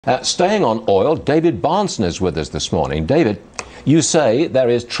Staying on oil, David Bahnsen is with us this morning. David, you say there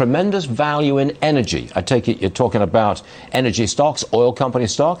is tremendous value in energy. I take it you're talking about energy stocks, oil company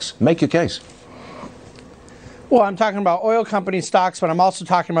stocks. Make your case. Well, I'm talking about oil company stocks, but I'm also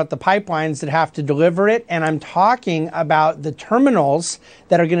talking about the pipelines that have to deliver it. And I'm talking about the terminals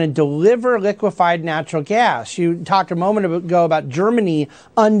that are going to deliver liquefied natural gas. You talked a moment ago about Germany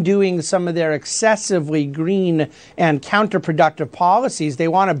undoing some of their excessively green and counterproductive policies. They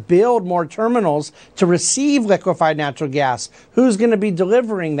want to build more terminals to receive liquefied natural gas. Who's going to be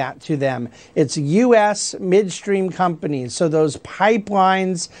delivering that to them? It's U.S. midstream companies. So those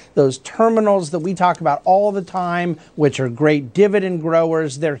pipelines, those terminals that we talk about all the time, which are great dividend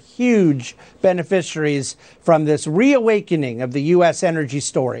growers. They're huge beneficiaries from this reawakening of the U.S. energy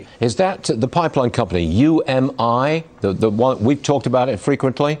story. Is that the pipeline company, UMI, the one we've talked about it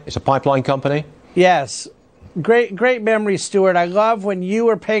frequently? It's a pipeline company? Yes. Great memory, Stuart. I love when you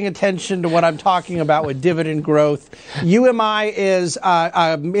are paying attention to what I'm talking about with dividend growth. UMI is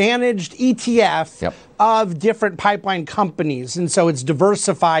a managed ETF of different pipeline companies. And so it's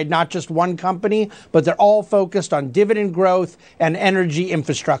diversified, not just one company, but they're all focused on dividend growth and energy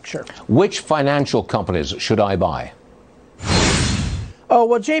infrastructure. Which financial companies should I buy? Oh,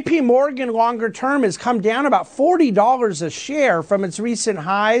 well, JP Morgan longer term has come down about $40 a share from its recent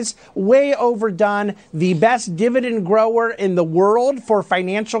highs, way overdone, the best dividend grower in the world for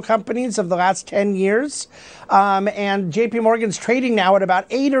financial companies of the last 10 years. And JP Morgan's trading now at about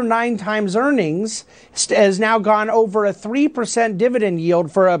 8 or 9 times earnings, has now gone over a 3% dividend yield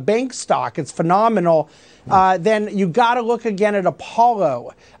for a bank stock. It's phenomenal. Then you got to look again at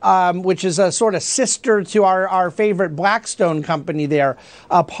Apollo, which is a sort of sister to our favorite Blackstone company there.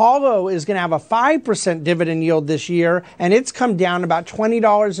 Apollo is going to have a 5% dividend yield this year, and it's come down about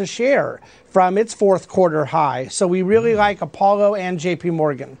 $20 a share from its fourth quarter high. So we really like Apollo and JP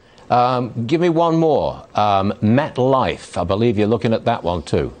Morgan. Give me one more. MetLife, I believe you're looking at that one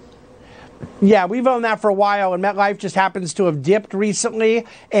too. Yeah, we've owned that for a while, and MetLife just happens to have dipped recently,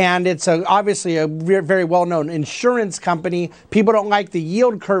 and it's obviously a very well-known insurance company. People don't like the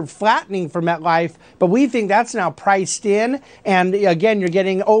yield curve flattening for MetLife, but we think that's now priced in, and again, you're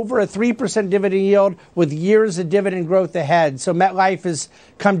getting over a 3% dividend yield with years of dividend growth ahead. So MetLife has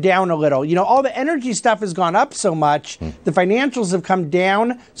come down a little. You know, all the energy stuff has gone up so much, the financials have come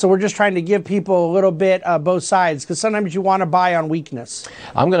down, so we're just trying to give people a little bit both sides, because sometimes you want to buy on weakness.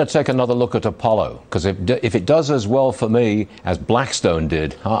 I'm going to take another look at Apollo, because if it does as well for me as Blackstone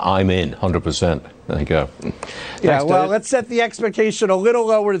did, I'm in 100%. There you go. Yeah, thanks, well, let's set the expectation a little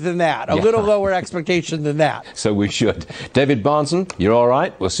lower than that, a little lower expectation than that. So we should. David Bahnsen, you're all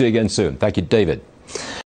right. We'll see you again soon. Thank you, David.